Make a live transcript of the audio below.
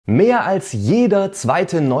Mehr als jeder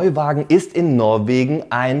zweite Neuwagen ist in Norwegen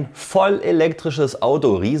ein vollelektrisches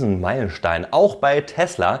Auto. Riesenmeilenstein. Auch bei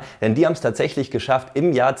Tesla, denn die haben es tatsächlich geschafft,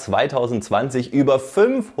 im Jahr 2020 über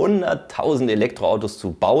 500.000 Elektroautos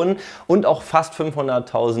zu bauen und auch fast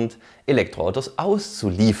 500.000 Elektroautos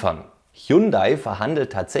auszuliefern. Hyundai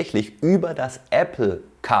verhandelt tatsächlich über das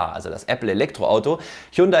Apple-Car, also das Apple-Elektroauto.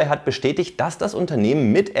 Hyundai hat bestätigt, dass das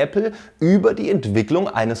Unternehmen mit Apple über die Entwicklung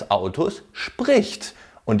eines Autos spricht.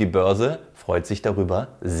 Und die Börse freut sich darüber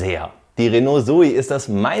sehr. Die Renault Zoe ist das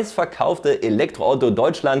meistverkaufte Elektroauto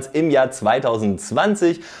Deutschlands im Jahr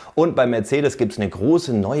 2020 und bei Mercedes gibt es eine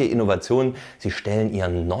große neue Innovation. Sie stellen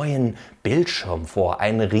ihren neuen Bildschirm vor,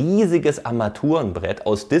 ein riesiges Armaturenbrett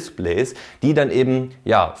aus Displays, die dann eben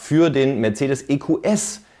für den Mercedes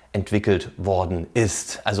EQS entwickelt worden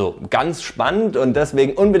ist. Also ganz spannend und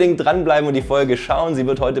deswegen unbedingt dranbleiben und die Folge schauen. Sie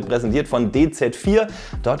wird heute präsentiert von DZ4.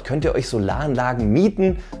 Dort könnt ihr euch Solaranlagen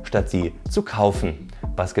mieten, statt sie zu kaufen.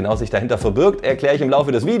 Was genau sich dahinter verbirgt, erkläre ich im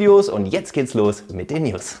Laufe des Videos und jetzt geht's los mit den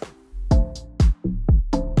News.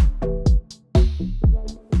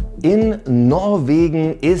 In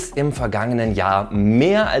Norwegen ist im vergangenen Jahr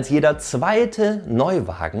mehr als jeder zweite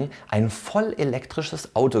Neuwagen ein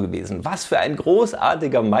vollelektrisches Auto gewesen. Was für ein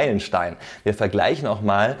großartiger Meilenstein. Wir vergleichen auch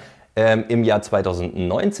mal. Im Jahr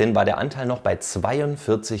 2019 war der Anteil noch bei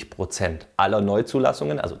 42% aller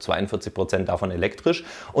Neuzulassungen, also 42% davon elektrisch.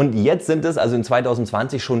 Und jetzt sind es also in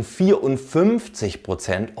 2020 schon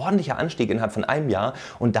 54%. Ordentlicher Anstieg innerhalb von einem Jahr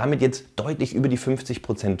und damit jetzt deutlich über die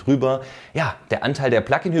 50% drüber. Ja, der Anteil der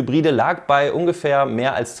Plug-in-Hybride lag bei ungefähr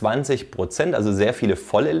mehr als 20%, also sehr viele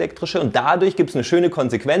vollelektrische. Und dadurch gibt es eine schöne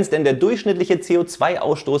Konsequenz, denn der durchschnittliche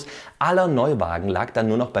CO2-Ausstoß aller Neuwagen lag dann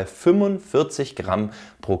nur noch bei 45 Gramm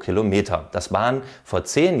pro Kilometer. Das waren vor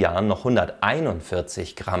 10 Jahren noch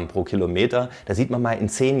 141 Gramm pro Kilometer. Da sieht man mal in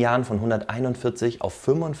 10 Jahren von 141 auf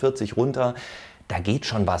 45 runter. Da geht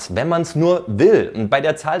schon was, wenn man es nur will. Und bei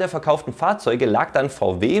der Zahl der verkauften Fahrzeuge lag dann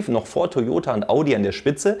VW noch vor Toyota und Audi an der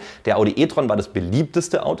Spitze. Der Audi e-tron war das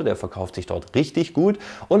beliebteste Auto, der verkauft sich dort richtig gut.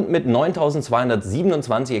 Und mit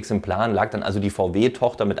 9.227 Exemplaren lag dann also die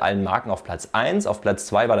VW-Tochter mit allen Marken auf Platz 1. Auf Platz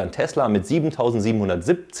 2 war dann Tesla mit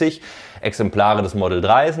 7.770 Exemplare des Model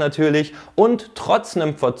 3s natürlich. Und trotz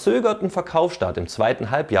einem verzögerten Verkaufsstart im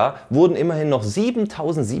zweiten Halbjahr wurden immerhin noch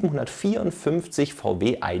 7.754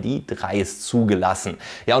 VW ID.3s zugelassen.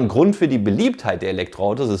 Ja, und Grund für die Beliebtheit der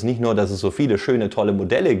Elektroautos ist nicht nur, dass es so viele schöne, tolle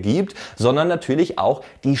Modelle gibt, sondern natürlich auch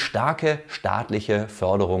die starke staatliche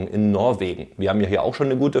Förderung in Norwegen. Wir haben ja hier auch schon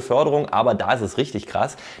eine gute Förderung, aber da ist es richtig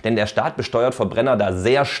krass, denn der Staat besteuert Verbrenner da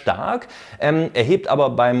sehr stark, erhebt aber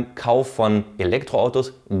beim Kauf von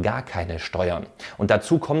Elektroautos gar keine Steuern. Und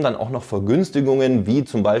dazu kommen dann auch noch Vergünstigungen wie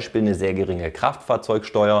zum Beispiel eine sehr geringe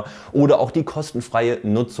Kraftfahrzeugsteuer oder auch die kostenfreie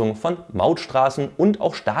Nutzung von Mautstraßen und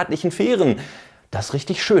auch staatlichen Fähren. Das ist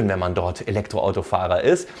richtig schön, wenn man dort Elektroautofahrer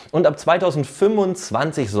ist. Und ab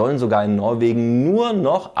 2025 sollen sogar in Norwegen nur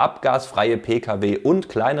noch abgasfreie Pkw und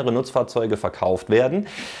kleinere Nutzfahrzeuge verkauft werden.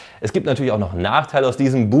 Es gibt natürlich auch noch einen Nachteil aus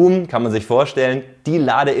diesem Boom, kann man sich vorstellen. Die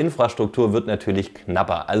Ladeinfrastruktur wird natürlich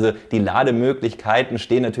knapper. Also die Lademöglichkeiten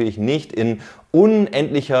stehen natürlich nicht in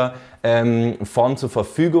unendlicher Form zur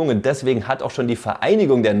Verfügung und deswegen hat auch schon die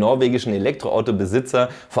Vereinigung der norwegischen Elektroautobesitzer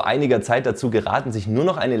vor einiger Zeit dazu geraten, sich nur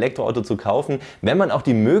noch ein Elektroauto zu kaufen, wenn man auch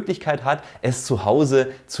die Möglichkeit hat, es zu Hause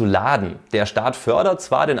zu laden. Der Staat fördert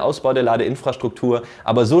zwar den Ausbau der Ladeinfrastruktur,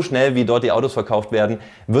 aber so schnell wie dort die Autos verkauft werden,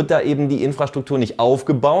 wird da eben die Infrastruktur nicht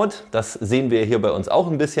aufgebaut. Das sehen wir hier bei uns auch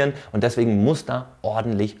ein bisschen und deswegen muss da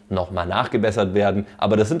ordentlich nochmal nachgebessert werden.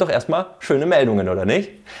 Aber das sind doch erstmal schöne Meldungen, oder nicht?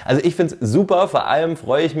 Also ich finde es super, vor allem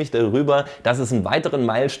freue ich mich darüber, dass es einen weiteren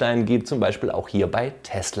Meilenstein gibt, zum Beispiel auch hier bei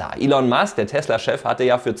Tesla. Elon Musk, der Tesla-Chef, hatte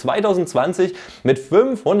ja für 2020 mit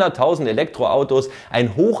 500.000 Elektroautos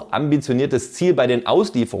ein hochambitioniertes Ziel bei den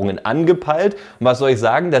Auslieferungen angepeilt. Und was soll ich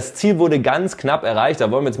sagen, das Ziel wurde ganz knapp erreicht, da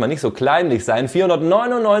wollen wir jetzt mal nicht so kleinlich sein.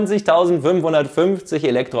 499.550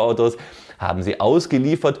 Elektroautos haben sie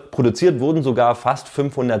ausgeliefert, produziert wurden sogar fast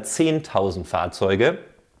 510.000 Fahrzeuge.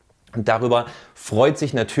 Und darüber freut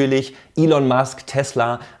sich natürlich Elon Musk,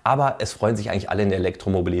 Tesla, aber es freuen sich eigentlich alle in der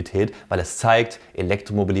Elektromobilität, weil es zeigt,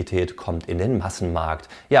 Elektromobilität kommt in den Massenmarkt.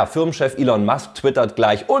 Ja, Firmenchef Elon Musk twittert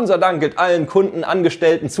gleich: Unser Dank gilt allen Kunden,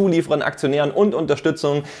 Angestellten, Zulieferern, Aktionären und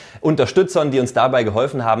Unterstützern, die uns dabei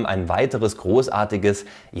geholfen haben, ein weiteres großartiges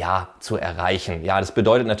Jahr zu erreichen. Ja, das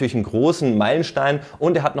bedeutet natürlich einen großen Meilenstein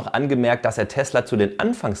und er hat noch angemerkt, dass er Tesla zu den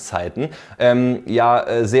Anfangszeiten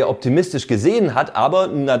sehr optimistisch gesehen hat, aber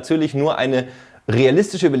natürlich nur eine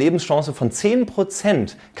realistische Überlebenschance von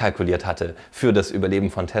 10% kalkuliert hatte für das Überleben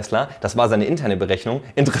von Tesla. Das war seine interne Berechnung.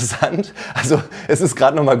 Interessant. Also es ist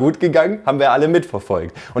gerade noch mal gut gegangen, haben wir alle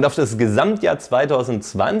mitverfolgt. Und auf das Gesamtjahr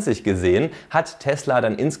 2020 gesehen hat Tesla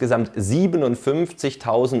dann insgesamt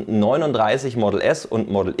 57.039 Model S und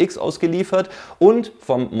Model X ausgeliefert und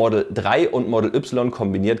vom Model 3 und Model Y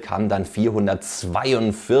kombiniert kamen dann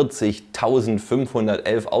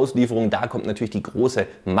 442.511 Auslieferungen. Da kommt natürlich die große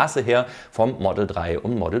Masse her vom Model 3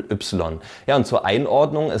 und Model Y. Ja, und zur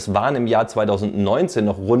Einordnung, es waren im Jahr 2019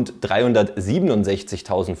 noch rund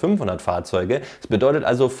 367.500 Fahrzeuge. Das bedeutet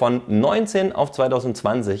also von 19 auf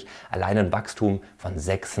 2020 allein ein Wachstum von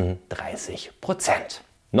 36%.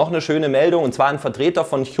 Noch eine schöne Meldung, und zwar ein Vertreter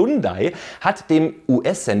von Hyundai hat dem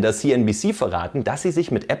US-Sender CNBC verraten, dass sie sich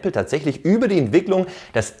mit Apple tatsächlich über die Entwicklung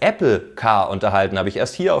des Apple Car unterhalten. Habe ich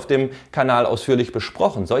erst hier auf dem Kanal ausführlich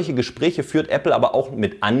besprochen. Solche Gespräche führt Apple aber auch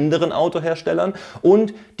mit anderen Autoherstellern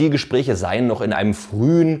und die Gespräche seien noch in einem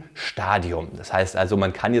frühen Stadium. Das heißt also,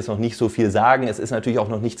 man kann jetzt noch nicht so viel sagen, es ist natürlich auch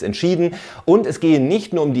noch nichts entschieden und es gehe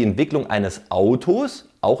nicht nur um die Entwicklung eines Autos,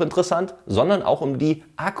 auch interessant, sondern auch um die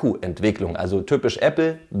Akkuentwicklung. Also typisch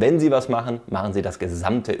Apple, wenn sie was machen, machen sie das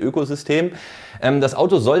gesamte Ökosystem. Das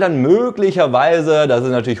Auto soll dann möglicherweise, das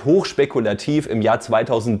ist natürlich hochspekulativ, im Jahr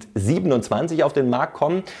 2027 auf den Markt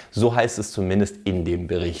kommen. So heißt es zumindest in dem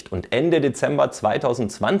Bericht. Und Ende Dezember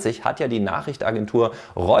 2020 hat ja die Nachrichtenagentur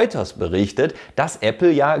Reuters berichtet, dass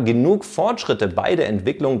Apple ja genug Fortschritte bei der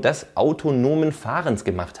Entwicklung des autonomen Fahrens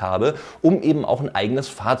gemacht habe, um eben auch ein eigenes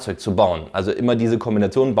Fahrzeug zu bauen. Also immer diese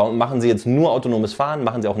Kombination, machen Sie jetzt nur autonomes Fahren,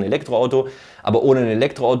 machen Sie auch ein Elektroauto, aber ohne ein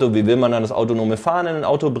Elektroauto, wie will man dann das autonome Fahren in ein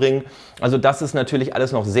Auto bringen? Also das ist natürlich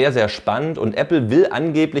alles noch sehr, sehr spannend und Apple will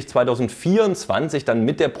angeblich 2024 dann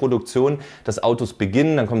mit der Produktion des Autos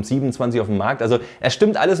beginnen, dann kommt 27 auf den Markt. Also es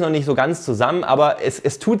stimmt alles noch nicht so ganz zusammen, aber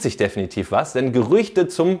es tut sich definitiv was, denn Gerüchte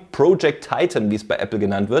zum Project Titan, wie es bei Apple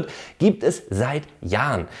genannt wird, gibt es seit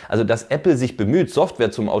Jahren. Also dass Apple sich bemüht,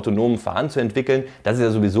 Software zum autonomen Fahren zu entwickeln, das ist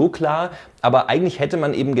ja sowieso klar. Aber eigentlich hätte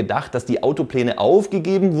man eben gedacht, dass die Autopläne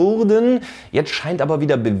aufgegeben wurden. Jetzt scheint aber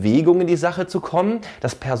wieder Bewegung in die Sache zu kommen.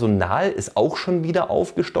 Das Personal ist auch schon wieder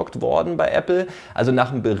aufgestockt worden bei Apple. Also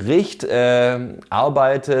nach einem Bericht nach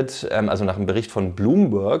einem Bericht von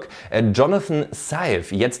Bloomberg, Jonathan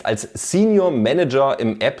Saif jetzt als Senior Manager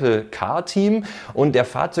im Apple Car Team und der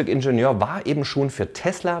Fahrzeugingenieur war eben schon für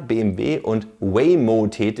Tesla, BMW und Waymo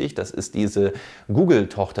tätig. Das ist diese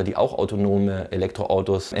Google-Tochter, die auch autonome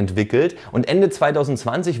Elektroautos entwickelt. Und Ende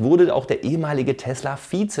 2020 wurde auch der ehemalige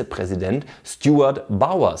Tesla-Vizepräsident Stuart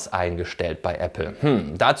Bowers eingestellt bei Apple.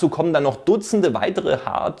 Dazu kommen dann noch Dutzende weitere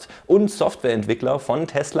Hard- und Softwareentwickler von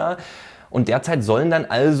Tesla. Und derzeit sollen dann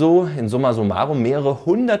also in summa summarum mehrere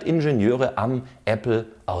hundert Ingenieure am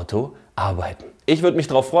Apple-Auto arbeiten. Ich würde mich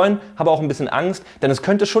darauf freuen, habe auch ein bisschen Angst, denn es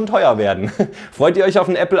könnte schon teuer werden. Freut ihr euch auf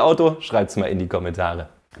ein Apple-Auto? Schreibt es mal in die Kommentare.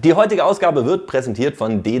 Die heutige Ausgabe wird präsentiert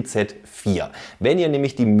von DZ4. Wenn ihr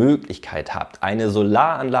nämlich die Möglichkeit habt, eine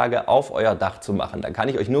Solaranlage auf euer Dach zu machen, dann kann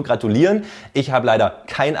ich euch nur gratulieren. Ich habe leider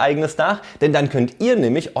kein eigenes Dach, denn dann könnt ihr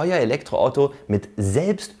nämlich euer Elektroauto mit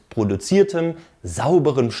selbst produziertem,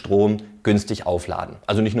 sauberem Strom günstig aufladen.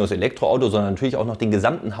 Also nicht nur das Elektroauto, sondern natürlich auch noch den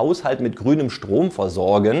gesamten Haushalt mit grünem Strom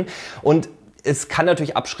versorgen. Und es kann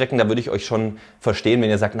natürlich abschrecken, da würde ich euch schon verstehen,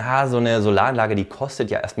 wenn ihr sagt, na, so eine Solaranlage, die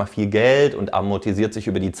kostet ja erstmal viel Geld und amortisiert sich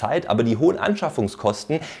über die Zeit, aber die hohen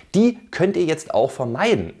Anschaffungskosten, die könnt ihr jetzt auch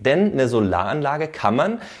vermeiden. Denn eine Solaranlage kann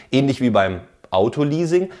man, ähnlich wie beim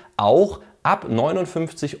Autoleasing, auch ab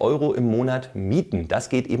 59 € im Monat mieten. Das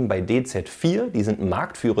geht eben bei DZ4, die sind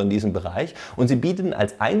Marktführer in diesem Bereich und sie bieten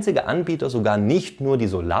als einziger Anbieter sogar nicht nur die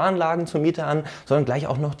Solaranlagen zur Miete an, sondern gleich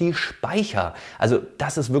auch noch die Speicher. Also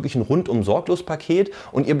das ist wirklich ein rundum-sorglos-Paket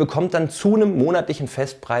und ihr bekommt dann zu einem monatlichen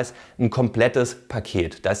Festpreis ein komplettes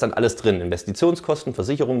Paket. Da ist dann alles drin, Investitionskosten,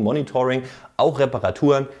 Versicherung, Monitoring, auch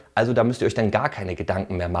Reparaturen. Also da müsst ihr euch dann gar keine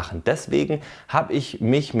Gedanken mehr machen. Deswegen habe ich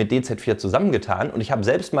mich mit DZ4 zusammengetan und ich habe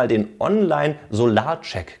selbst mal den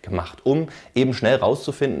Online-Solarcheck gemacht, um eben schnell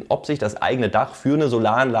rauszufinden, ob sich das eigene Dach für eine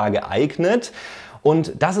Solaranlage eignet.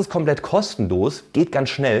 Und das ist komplett kostenlos, geht ganz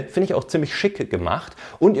schnell, finde ich auch ziemlich schick gemacht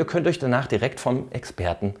und ihr könnt euch danach direkt vom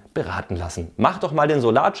Experten beraten lassen. Macht doch mal den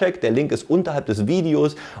Solarcheck, der Link ist unterhalb des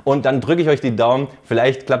Videos und dann drücke ich euch die Daumen.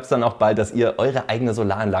 Vielleicht klappt es dann auch bald, dass ihr eure eigene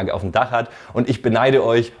Solaranlage auf dem Dach habt und ich beneide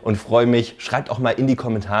euch und freue mich. Schreibt auch mal in die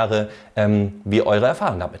Kommentare, wie eure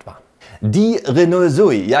Erfahrung damit war. Die Renault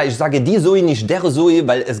Zoe, ja, ich sage die Zoe, nicht der Zoe,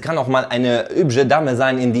 weil es kann auch mal eine hübsche Dame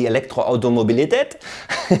sein in die Elektroautomobilität.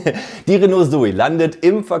 Die Renault Zoe landet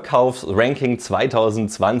im Verkaufsranking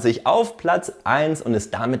 2020 auf Platz 1 und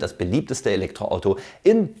ist damit das beliebteste Elektroauto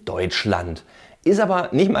in Deutschland. Ist aber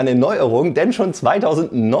nicht mal eine Neuerung, denn schon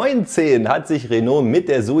 2019 hat sich Renault mit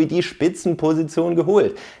der Zoe die Spitzenposition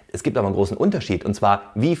geholt. Es gibt aber einen großen Unterschied, und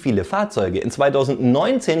zwar wie viele Fahrzeuge. In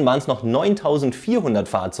 2019 waren es noch 9.400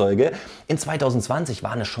 Fahrzeuge, in 2020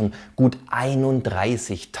 waren es schon gut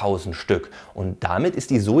 31.000 Stück. Und damit ist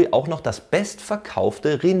die Zoe auch noch das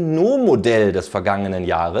bestverkaufte Renault-Modell des vergangenen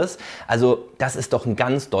Jahres. Also das ist doch ein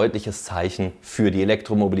ganz deutliches Zeichen für die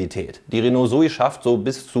Elektromobilität. Die Renault Zoe schafft so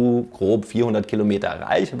bis zu grob 400 Kilometer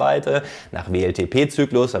Reichweite nach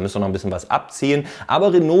WLTP-Zyklus, da müssen wir noch ein bisschen was abziehen,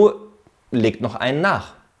 aber Renault legt noch einen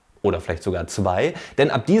nach. Oder vielleicht sogar zwei,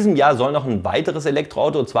 denn ab diesem Jahr soll noch ein weiteres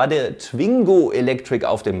Elektroauto, und zwar der Twingo Electric,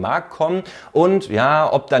 auf den Markt kommen. Und ja,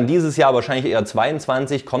 ob dann dieses Jahr, wahrscheinlich eher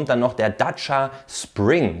 22, kommt dann noch der Dacia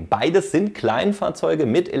Spring. Beides sind Kleinfahrzeuge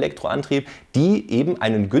mit Elektroantrieb, die eben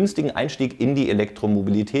einen günstigen Einstieg in die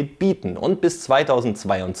Elektromobilität bieten. Und bis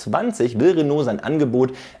 2022 will Renault sein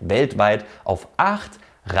Angebot weltweit auf 8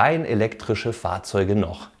 rein elektrische Fahrzeuge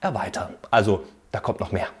noch erweitern. Also da kommt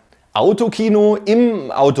noch mehr. Autokino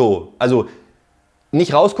im Auto, also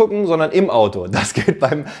nicht rausgucken, sondern im Auto. Das geht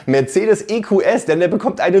beim Mercedes EQS, denn der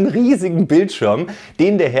bekommt einen riesigen Bildschirm,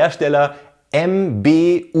 den der Hersteller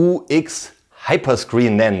MBUX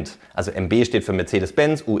Hyperscreen nennt. Also MB steht für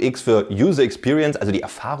Mercedes-Benz, UX für User Experience, also die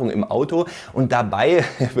Erfahrung im Auto. Und dabei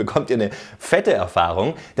bekommt ihr eine fette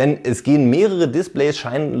Erfahrung, denn es gehen mehrere Displays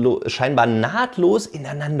scheinbar nahtlos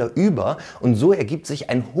ineinander über. Und so ergibt sich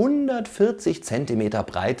ein 140 cm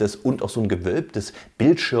breites und auch so ein gewölbtes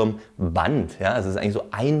Bildschirmband. Ja, also es ist eigentlich so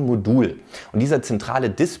ein Modul. Und dieser zentrale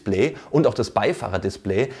Display und auch das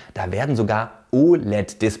Beifahrerdisplay, da werden sogar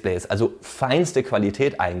OLED-Displays, also feinste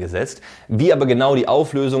Qualität eingesetzt. Wie aber genau die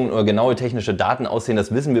Auflösungen oder genaue technische Daten aussehen,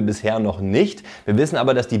 das wissen wir bisher noch nicht. Wir wissen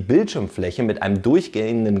aber, dass die Bildschirmfläche mit einem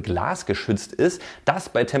durchgehenden Glas geschützt ist, das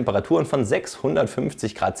bei Temperaturen von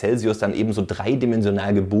 650 Grad Celsius dann ebenso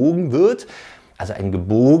dreidimensional gebogen wird. Also ein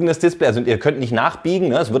gebogenes Display, also ihr könnt nicht nachbiegen,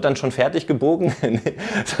 ne? Es wird dann schon fertig gebogen,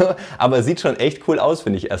 so, aber sieht schon echt cool aus,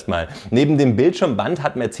 finde ich erstmal. Neben dem Bildschirmband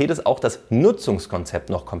hat Mercedes auch das Nutzungskonzept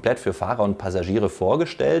noch komplett für Fahrer und Passagiere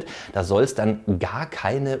vorgestellt. Da soll es dann gar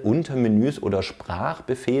keine Untermenüs oder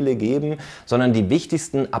Sprachbefehle geben, sondern die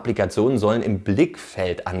wichtigsten Applikationen sollen im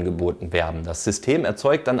Blickfeld angeboten werden. Das System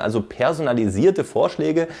erzeugt dann also personalisierte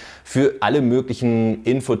Vorschläge für alle möglichen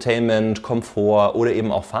Infotainment, Komfort oder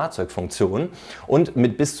eben auch Fahrzeugfunktionen. Und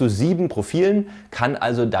mit bis zu 7 Profilen kann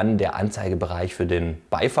also dann der Anzeigebereich für den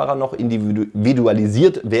Beifahrer noch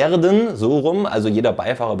individualisiert werden, so rum. Also jeder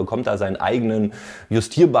Beifahrer bekommt da seinen eigenen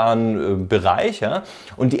justierbaren Bereich. Ja?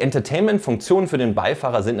 Und die Entertainment-Funktionen für den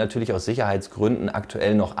Beifahrer sind natürlich aus Sicherheitsgründen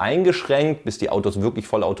aktuell noch eingeschränkt. Bis die Autos wirklich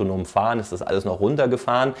voll autonom fahren, ist das alles noch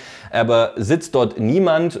runtergefahren. Aber sitzt dort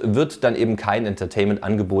niemand, wird dann eben kein Entertainment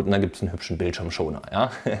angeboten. Dann gibt es einen hübschen Bildschirmschoner.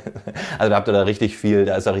 Ja? Also da habt ihr da richtig viel,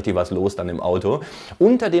 da ist da richtig was los dann im Auto.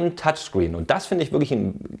 Unter dem Touchscreen, und das finde ich wirklich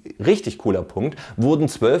ein richtig cooler Punkt, wurden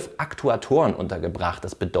 12 Aktuatoren untergebracht.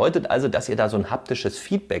 Das bedeutet also, dass ihr da so ein haptisches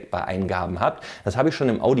Feedback bei Eingaben habt. Das habe ich schon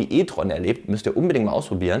im Audi e-tron erlebt, müsst ihr unbedingt mal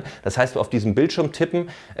ausprobieren. Das heißt, auf diesem Bildschirm tippen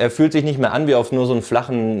fühlt sich nicht mehr an, wie auf nur so ein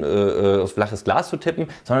flaches Glas zu tippen,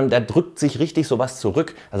 sondern da drückt sich richtig sowas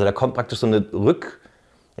zurück. Also da kommt praktisch so ein Druck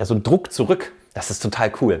zurück. Das ist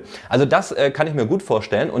total cool. Also das kann ich mir gut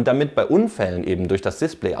vorstellen, und damit bei Unfällen eben durch das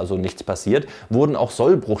Display also nichts passiert, wurden auch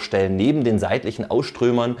Sollbruchstellen neben den seitlichen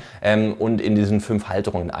Ausströmern und in diesen 5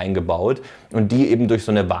 Halterungen eingebaut, und die eben durch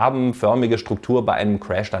so eine wabenförmige Struktur bei einem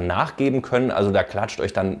Crash dann nachgeben können. Also da klatscht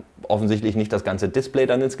euch dann offensichtlich nicht das ganze Display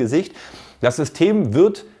dann ins Gesicht. Das System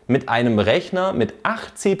wird mit einem Rechner mit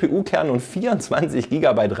 8 CPU-Kernen und 24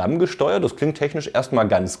 GB RAM gesteuert. Das klingt technisch erstmal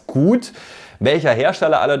ganz gut. Welcher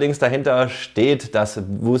Hersteller allerdings dahinter steht, das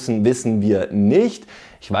wissen wir nicht.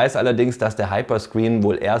 Ich weiß allerdings, dass der Hyperscreen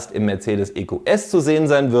wohl erst im Mercedes EQS zu sehen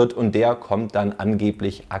sein wird, und der kommt dann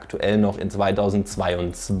angeblich aktuell noch in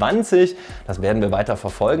 2022. Das werden wir weiter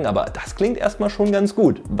verfolgen, aber das klingt erstmal schon ganz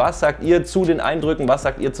gut. Was sagt ihr zu den Eindrücken? Was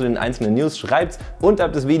sagt ihr zu den einzelnen News? Schreibt's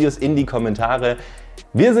unterhalb des Videos in die Kommentare.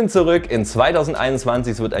 Wir sind zurück in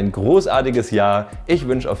 2021, es wird ein großartiges Jahr. Ich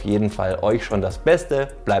wünsche auf jeden Fall euch schon das Beste,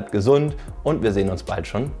 bleibt gesund und wir sehen uns bald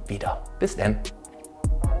schon wieder. Bis dann!